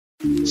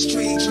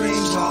Street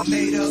dreams all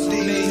made up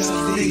these.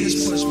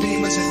 Niggas push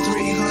beamers at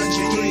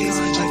 300 E's.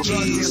 A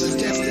drug dealer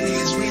destiny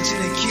is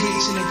reaching a key.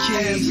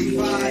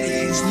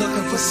 Everybody's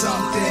looking for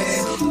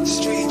something.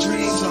 Street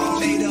dreams all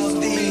made up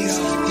these.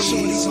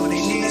 Shorties on their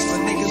knees for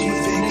niggas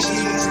with big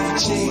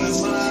cheese. Who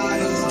am I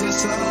to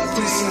disobey?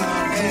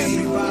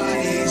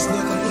 Everybody's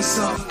looking for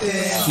something.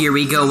 Here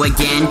we go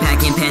again,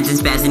 packing pants and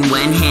spazzing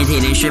when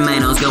hand-hit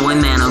instrumentals going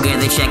man, I'll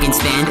get the check and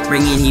spend.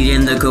 Bringing heat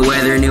in the cold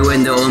weather, new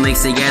and old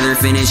mixed together,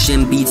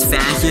 finishing beats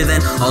faster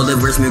than all the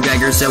verse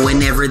McGregor. So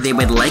whenever they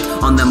would like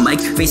on the mic,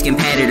 face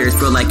competitors,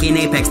 feel like an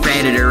apex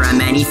predator.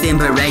 I'm anything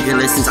but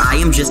regular since I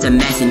am just a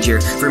messenger.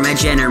 For my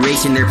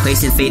generation, they're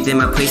placing faith in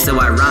my place, so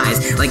I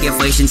rise. Like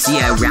inflation, see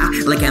I rap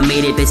like I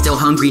made it, but still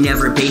hungry,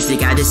 never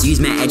basic. I just use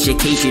my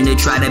education to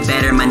try to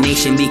better my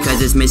nation,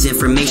 because it's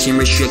misinformation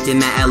restricting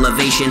my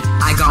elevation.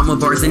 I got more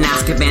bars than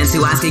Azkaban,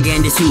 so ask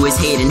again just who is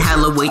hating.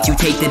 Hella way to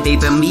take the bait,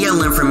 but me I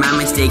learn from my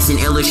mistakes and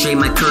illustrate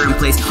my current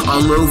place.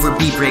 All over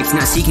beat breaks,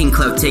 not seeking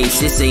clout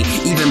taste. This ain't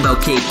even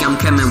about cake, I'm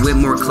coming with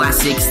more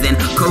classics than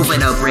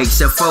COVID outbreaks.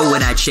 So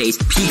forward I chase,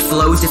 peak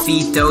flows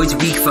defeat those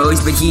weak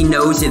foes, but he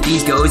knows that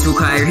these goals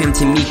require him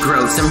to meet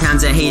growth.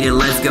 Sometimes I hate it,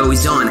 life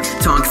goes on,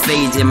 tongue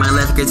fades, and my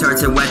left guitar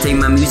to wetting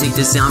my music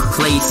to sound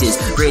places.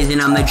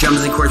 Grazing on the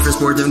drums and chords for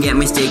sport, don't get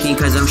mistaken,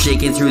 cause I'm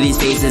shaking through these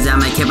faces. I'm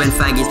like Kevin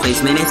Feige's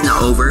placement, it's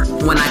not over.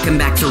 When I come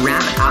back to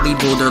rap, I'll be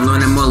bolder,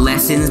 learning more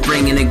lessons,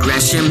 bringing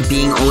aggression.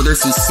 Being older,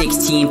 see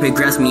 16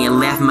 progressed me and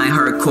left my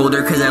heart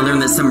colder, cause I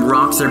learned that some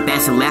rocks are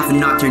best left and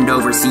not turned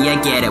over. See,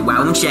 I get it,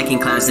 wow, I'm checking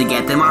clowns to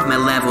get them off my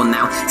level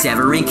now.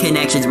 Severing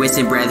connections with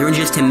some brethren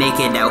just to make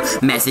it out.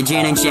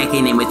 Messaging and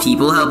checking in with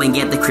people helping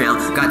get the crown.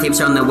 Got tips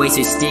on the way,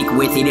 so stick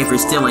with it if you're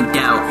still in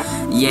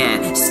doubt.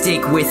 Yeah,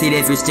 stick with it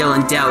if you're still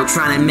in doubt.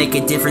 Trying to make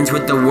a difference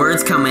with the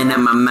words coming out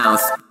my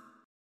mouth.